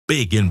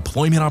big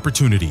employment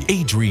opportunity.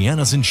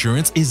 Adrianas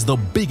Insurance is the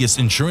biggest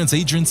insurance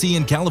agency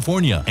in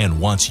California and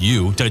wants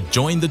you to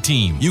join the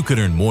team. You could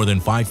earn more than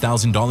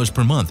 $5,000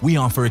 per month. We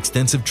offer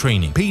extensive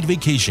training, paid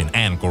vacation,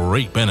 and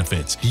great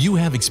benefits. Do you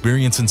have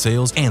experience in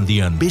sales and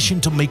the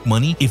ambition to make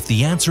money? If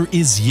the answer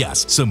is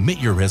yes, submit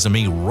your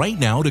resume right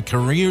now to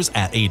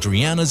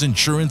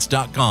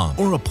careers@adrianasinsurance.com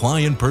or apply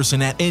in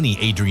person at any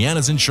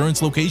Adrianas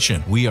Insurance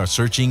location. We are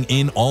searching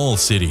in all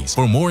cities.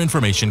 For more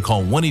information,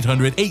 call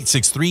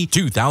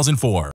 1-800-863-2004.